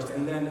out first,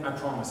 and then I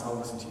promise I'll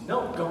listen to you.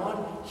 No,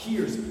 God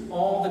hears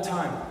all the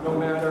time, no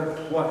matter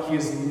what. He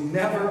is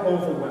never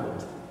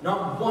overwhelmed.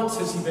 Not once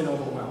has he been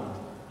overwhelmed.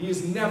 He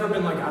has never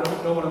been I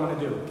don't know what I'm going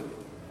to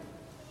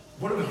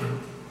do.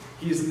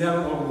 He is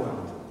never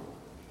overwhelmed.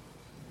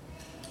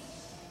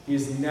 He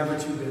is never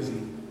too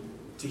busy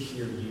to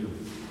hear you.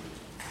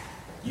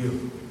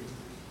 You.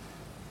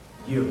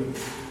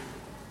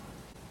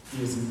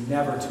 He is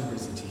never too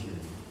busy to hear you.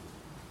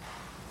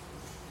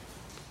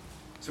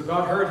 So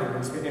God heard him,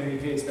 and he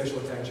paid special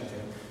attention to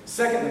him.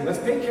 Secondly, let's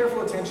pay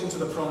careful attention to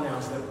the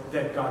pronouns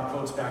that God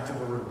quotes back to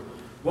Baruch.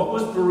 What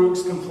was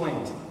Baruch's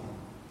complaint?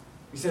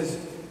 He says,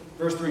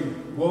 verse 3,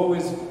 woe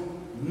is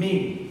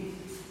me,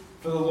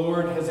 for the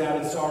Lord has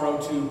added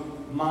sorrow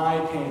to my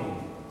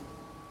pain.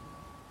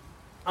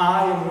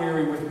 I am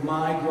weary with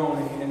my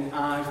groaning, and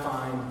I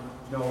find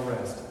no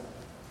rest.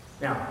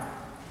 Now,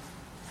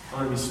 I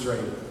want to be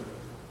straight.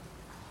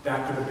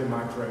 That could have been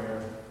my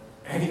prayer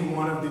any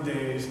one of the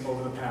days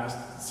over the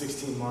past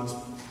 16 months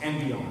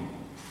and beyond.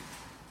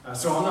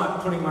 So I'm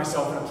not putting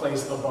myself in a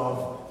place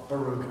above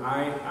Baruch.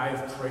 I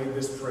have prayed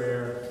this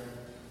prayer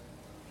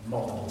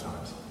multiple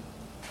times.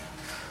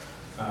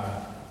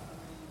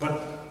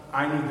 But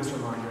I need this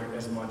reminder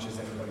as much as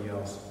anybody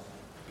else.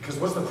 Because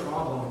what's the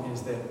problem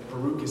is that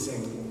Baruch is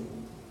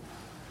saying,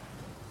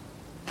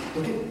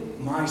 look at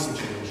my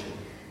situation.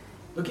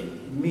 Look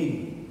at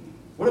me.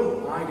 What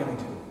am I going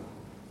to do?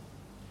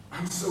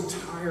 I'm so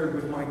tired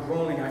with my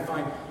groaning, I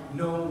find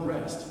no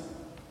rest.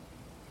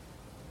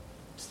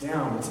 It's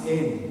down, it's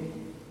in.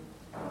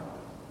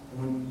 And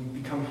when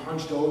you become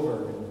hunched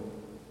over and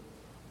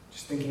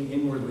just thinking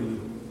inwardly,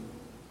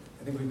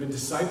 I think we've been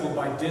discipled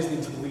by Disney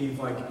to believe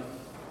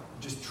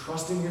just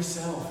trust in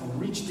yourself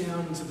and reach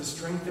down into the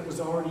strength that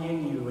was already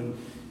in you. And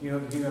you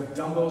have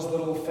Dumbo's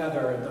little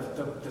feather,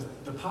 and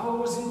the power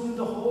was in you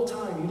the whole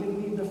time. You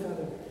didn't need the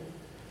feather.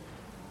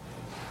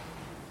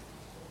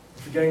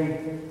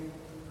 Forgetting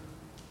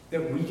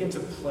that we get to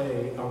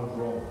play a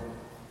role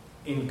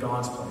in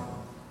God's plan.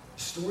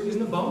 The story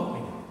isn't about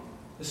me.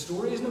 The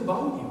story isn't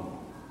about you.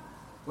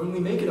 When we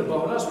make it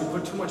about us, we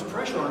put too much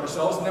pressure on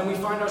ourselves, and then we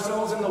find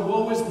ourselves in the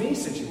woe is me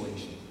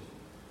situation.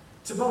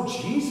 It's about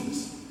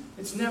Jesus.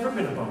 It's never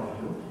been about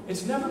you.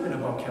 It's never been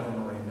about Kevin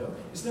Miranda.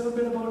 It's never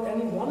been about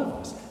any one of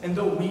us. And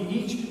though we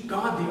each,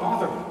 God the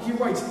author, he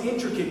writes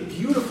intricate,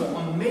 beautiful,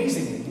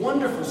 amazing,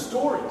 wonderful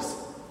stories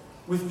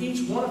with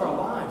each one of our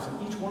lives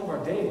and each one of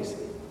our days.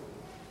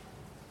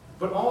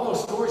 But all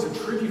those stories are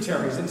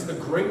tributaries into the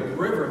great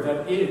river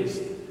that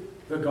is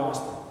the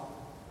gospel,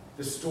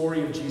 the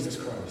story of Jesus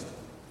Christ.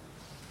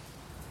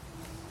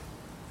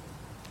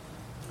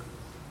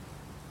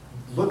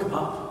 look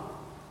up.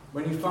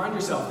 When you find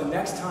yourself, the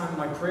next time,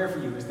 my prayer for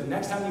you is the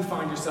next time you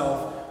find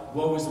yourself,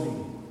 woe is me.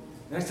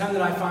 The next time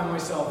that I find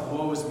myself,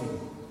 woe is me.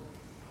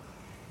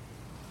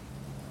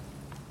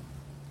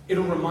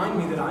 It'll remind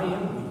me that I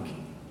am weak,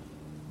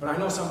 but I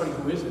know somebody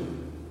who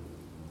isn't.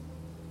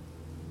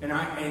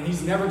 And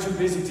he's never too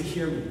busy to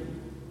hear me.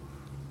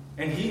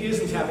 And he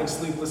isn't having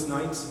sleepless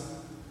nights.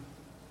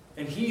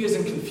 And he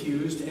isn't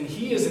confused. And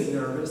he isn't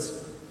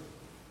nervous.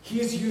 He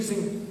is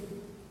using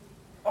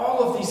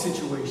all of these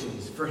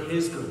situations for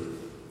his good.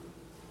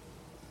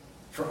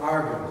 For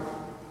our good.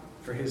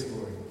 For his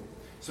glory.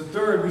 So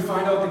third, we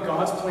find out that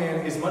God's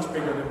plan is much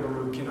bigger than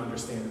Baruch can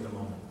understand at the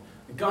moment.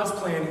 God's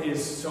plan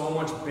is so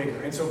much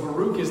bigger. And so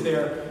Baruch is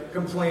there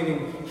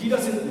complaining. He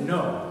doesn't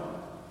know.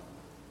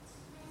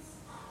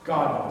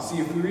 God knows. See,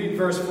 if we read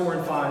verse 4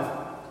 and 5, it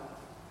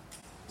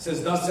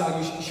says, thus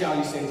shall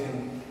you say to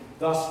him,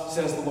 thus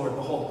says the Lord,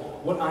 behold,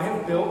 what I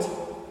have built,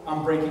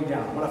 I'm breaking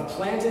down. What I've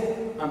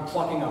planted, I'm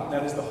plucking up.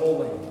 That is the whole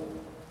land.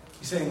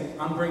 He's saying,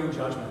 I'm bringing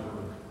judgment,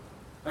 Baruch.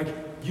 Like,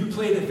 you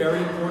played a very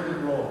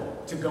important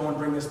role to go and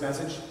bring this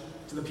message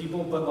to the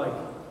people, but like,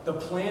 the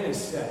plan is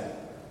set.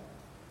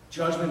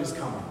 Judgment is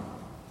coming.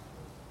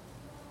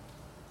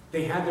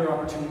 They had their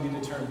opportunity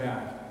to turn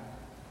back.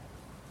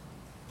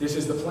 This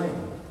is the plan.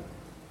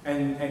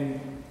 And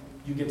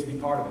you get to be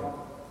part of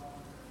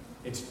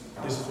it.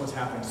 This is what's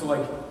happening. So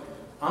like,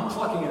 I'm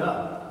plucking it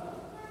up.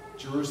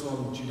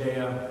 Jerusalem,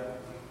 Judea.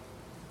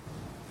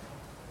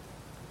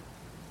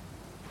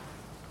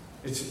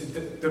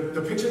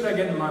 The picture that I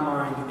get in my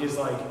mind is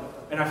like,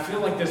 and I feel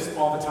like this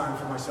all the time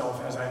for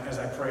myself as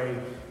I pray,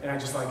 and I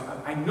just like,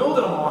 I know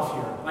that I'm off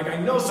here. Like, I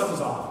know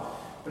something's off.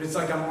 But it's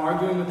like I'm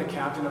arguing with the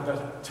captain of the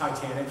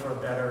Titanic for a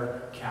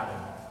better cabin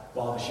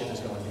while the ship is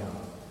going down.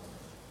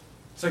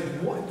 It's like,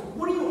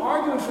 what are you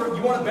arguing for?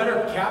 You want a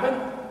better cabin?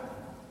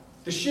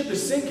 The ship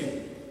is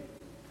sinking.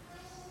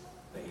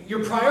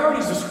 Your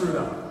priorities are screwed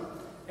up.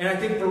 And I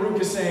think Baruch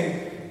is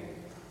saying,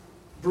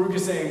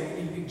 God's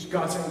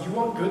saying, you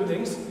want good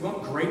things? You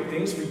want great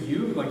things for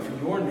you, like for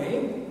your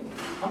name?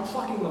 I'm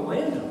plucking the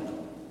land up.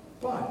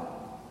 But,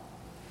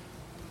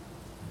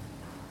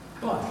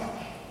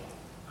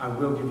 I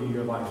will give you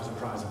your life as a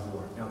prize of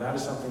war. Now that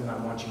is something that I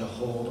want you to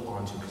hold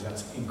on to because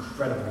that's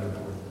incredibly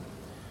important.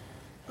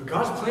 But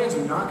God's plans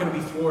are not going to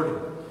be thwarted.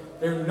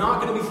 They're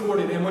not going to be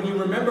thwarted. And when you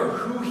remember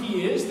who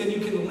he is, then you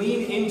can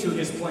lean into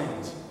his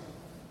plans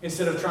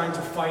instead of trying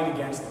to fight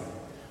against them.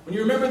 When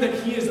you remember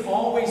that he is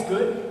always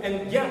good,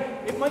 and yeah,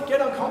 it might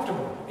get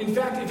uncomfortable. In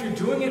fact, if you're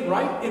doing it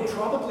right, it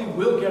probably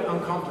will get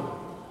uncomfortable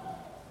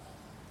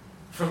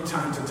from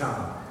time to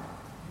time.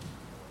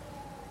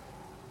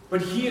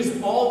 But he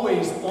is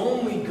always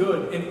only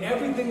good, and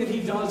everything that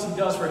he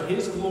does for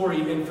his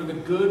glory and for the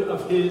good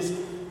of his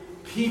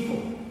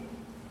people.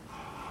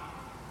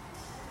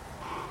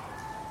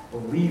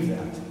 Believe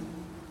that.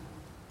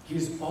 He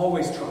is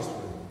always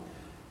trustworthy.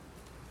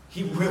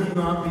 He will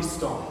not be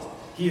stopped.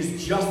 He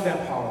is just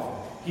that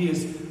powerful. He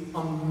is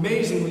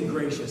amazingly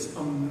gracious,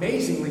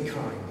 amazingly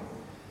kind.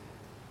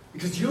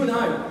 Because you and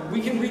I, we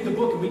can read the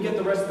book and we get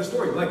the rest of the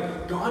story.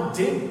 Like, God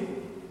did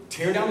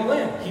tear down the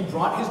land. He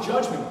brought his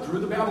judgment through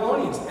the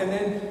Babylonians. And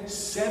then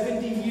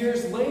 70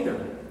 years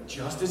later,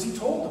 just as he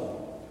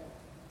told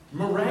them,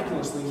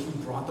 miraculously, he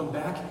brought them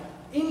back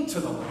into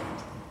the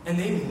land. And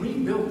they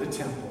rebuilt the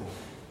temple.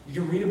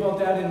 You can read about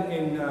that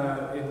in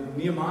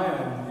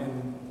Nehemiah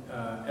and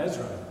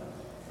Ezra.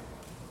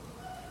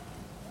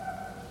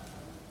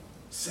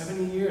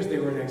 70 years they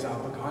were in exile,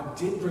 but God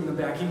did bring them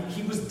back.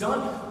 He was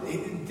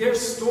done. Their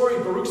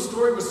story, Baruch's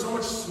story, was so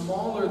much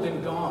smaller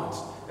than God's.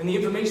 And the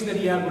information that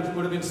he had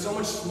would have been so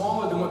much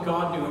smaller than what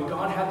God knew. And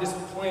God had this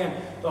plan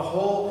the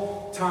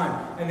whole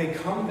time. And they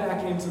come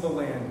back into the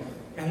land.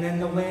 And then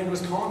the land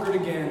was conquered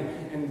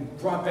again and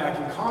brought back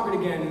and conquered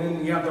again. And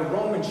then you have the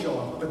Romans show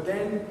up. But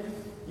then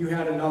you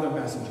had another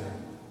messenger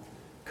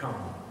come.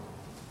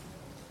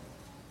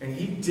 And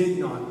he did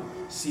not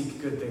seek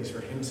good things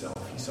for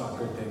himself. He sought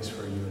good things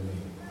for you and me.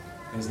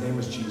 And his name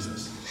was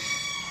Jesus.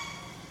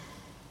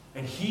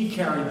 And he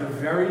carried the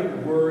very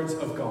words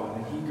of God.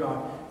 And he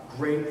got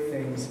great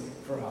things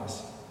for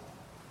us.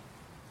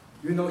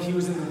 Even though he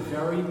was in the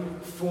very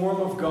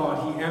form of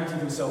God, he emptied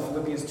himself,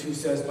 Philippians 2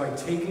 says, by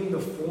taking the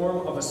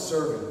form of a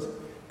servant,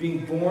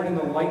 being born in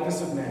the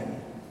likeness of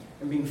men,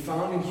 and being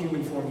found in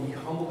human form, he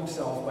humbled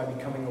himself by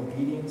becoming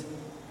obedient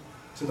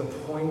to the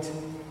point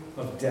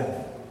of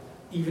death,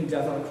 even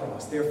death on a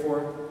cross.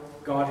 Therefore,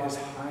 God has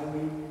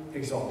highly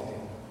exalted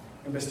him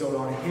and bestowed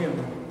on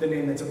him the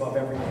name that's above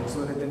every name,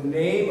 so that at the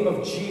name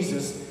of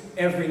Jesus,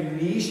 every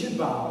knee should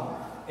bow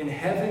in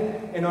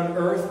heaven and on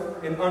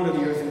earth and under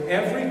the earth, and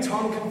every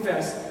tongue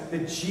confess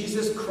that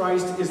Jesus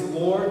Christ is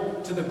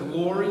Lord to the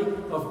glory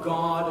of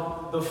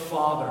God the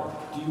Father.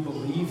 Do you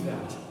believe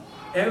that?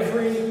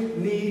 Every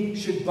knee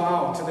should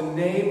bow to the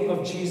name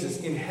of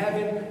Jesus in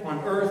heaven, on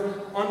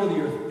earth, under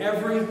the earth.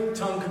 Every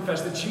tongue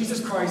confess that Jesus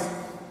Christ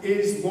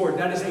is Lord.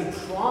 That is a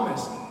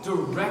promise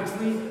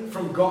directly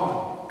from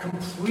God.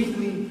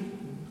 Completely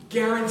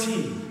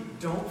guaranteed.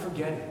 Don't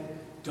forget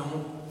it.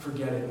 Don't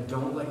forget it, and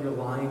don't let your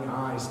lying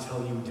eyes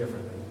tell you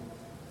differently.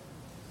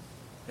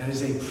 That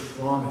is a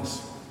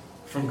promise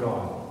from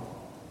God.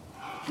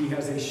 He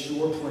has a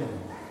sure plan.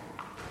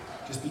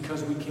 Just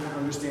because we can't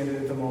understand it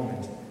at the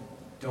moment,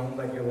 don't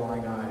let your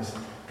lying eyes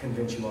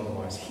convince you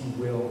otherwise. He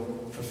will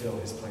fulfill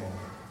his plan.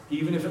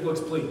 Even if it looks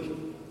bleak,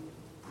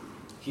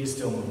 he is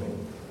still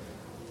moving.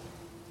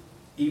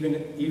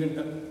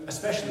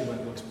 Especially when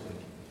it looks bleak,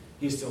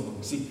 he is still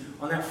moving. See,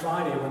 on that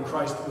Friday when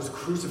Christ was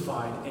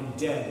crucified and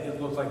dead,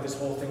 it looked like this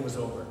whole thing was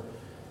over.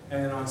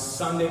 And then on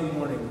Sunday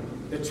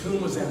morning, the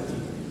tomb was empty,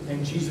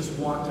 and Jesus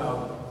walked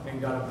out and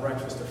got a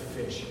breakfast of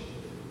fish.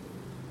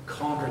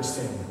 Conquered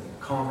sin,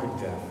 conquered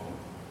death.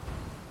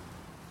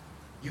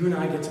 You and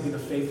I get to be the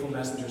faithful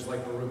messengers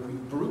like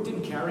Baruch. Baruch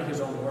didn't carry his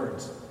own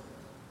words.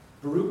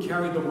 Baruch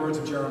carried the words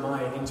of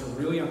Jeremiah into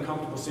really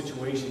uncomfortable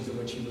situations in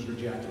which he was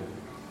rejected.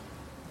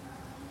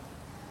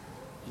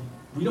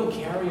 We don't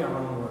carry our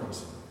own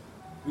words.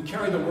 We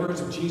carry the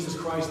words of Jesus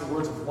Christ, the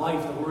words of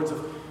life, the words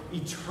of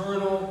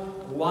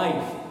eternal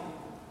life.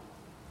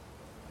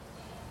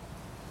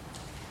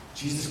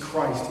 Jesus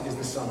Christ is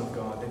the Son of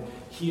God, that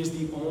he is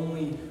the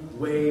only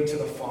way to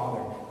the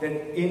Father,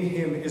 that in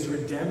him is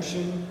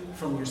redemption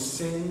from your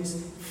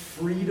sins,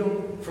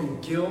 freedom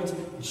from guilt,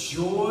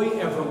 joy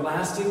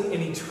everlasting,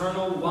 and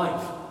eternal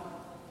life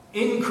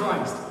in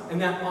Christ. And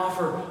that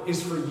offer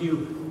is for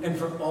you and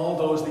for all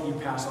those that you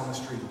pass on the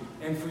street,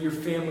 and for your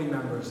family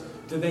members.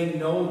 Do they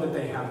know that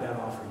they have that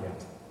offer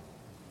yet?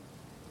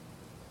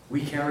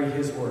 We carry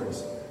his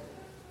words.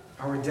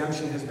 Our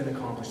redemption has been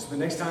accomplished. So the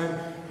next time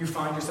you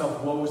find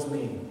yourself, woe is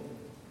me,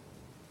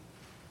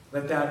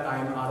 let that I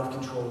am out of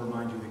control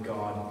remind you that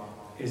God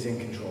is in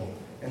control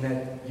and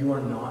that you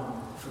are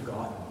not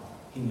forgotten.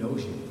 He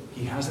knows you.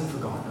 He hasn't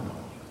forgotten about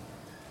you.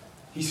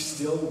 He's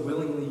still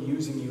willingly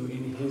using you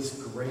in his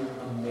great,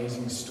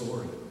 amazing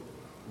story.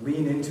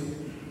 Lean into it.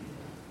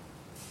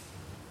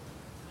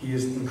 He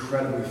is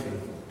incredibly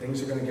faithful.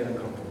 Things are going to get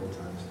uncomfortable at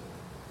times.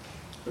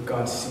 But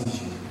God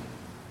sees you.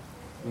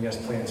 And he has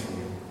plans for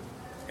you.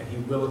 And he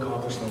will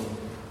accomplish them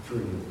through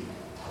you.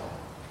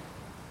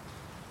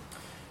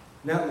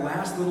 And that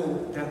last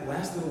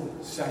little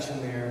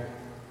section there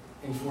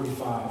in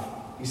 45,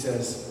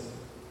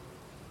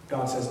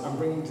 God says, I'm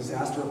bringing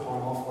disaster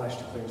upon all flesh,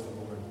 declares the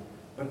Lord.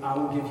 But I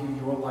will give you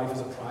your life as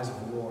a prize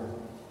of war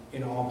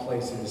in all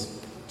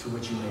places to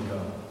which you may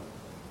go.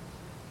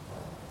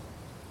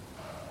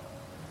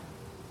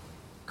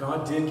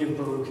 God did give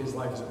Baruch his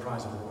life as a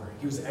prize of war.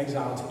 He was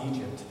exiled to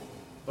Egypt,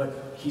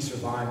 but he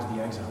survived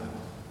the exile.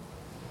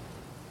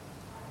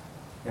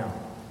 Now,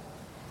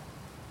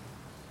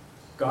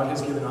 God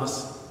has given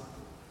us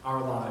our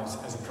lives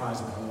as a prize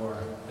of war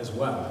as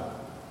well,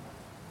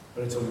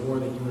 but it's a war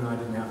that you and I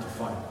didn't have to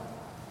fight.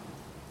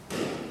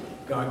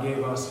 God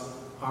gave us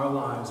our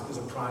lives as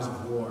a prize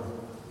of war,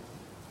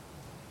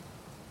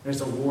 and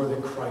it's a war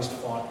that Christ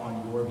fought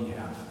on your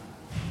behalf.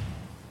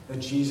 That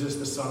Jesus,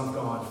 the Son of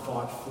God,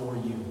 fought for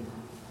you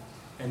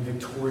and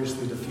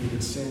victoriously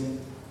defeated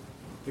sin,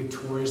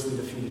 victoriously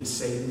defeated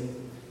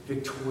Satan,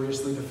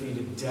 victoriously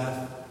defeated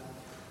death,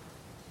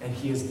 and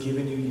he has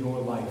given you your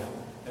life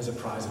as a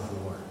prize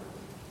of war.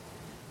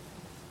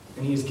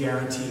 And he has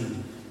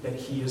guaranteed that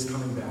he is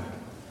coming back,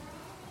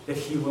 that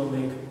he will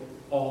make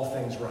all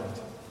things right.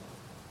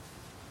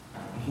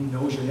 And he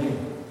knows your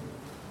name.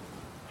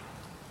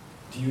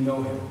 Do you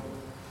know him?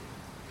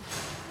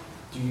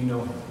 Do you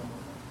know him?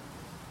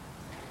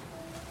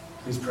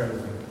 Please pray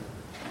with me.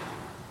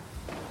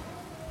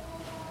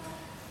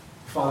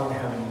 Father in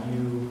heaven,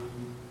 you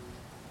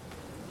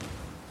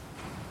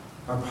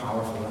are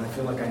powerful, and I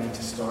feel like I need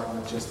to start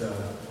with just a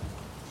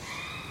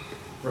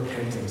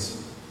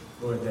repentance,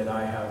 Lord, that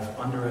I have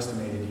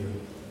underestimated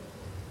you.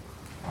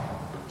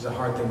 It's a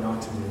hard thing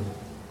not to do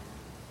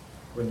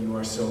when you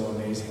are so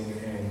amazing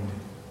and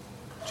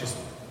just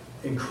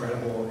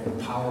incredible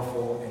and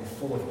powerful and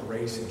full of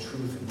grace and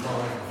truth and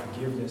love and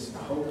forgiveness and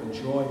hope and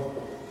joy.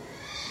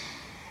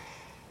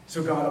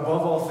 So God,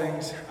 above all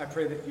things, I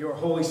pray that your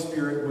Holy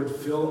Spirit would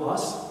fill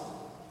us,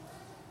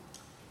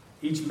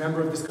 each member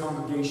of this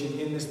congregation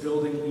in this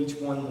building, each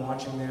one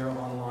watching there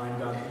online,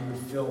 God, that you would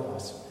fill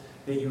us,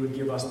 that you would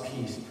give us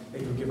peace,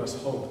 that you would give us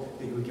hope,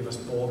 that you would give us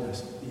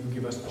boldness, that you would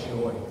give us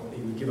joy, that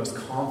you would give us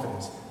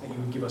confidence, that you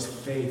would give us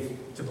faith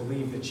to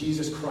believe that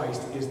Jesus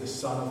Christ is the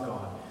Son of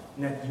God,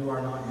 and that you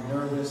are not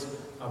nervous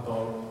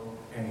about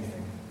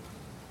anything.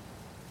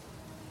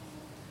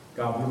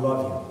 God, we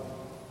love you.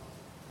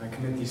 I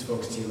commit these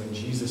folks to you in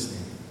Jesus'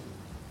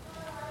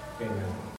 name. Amen.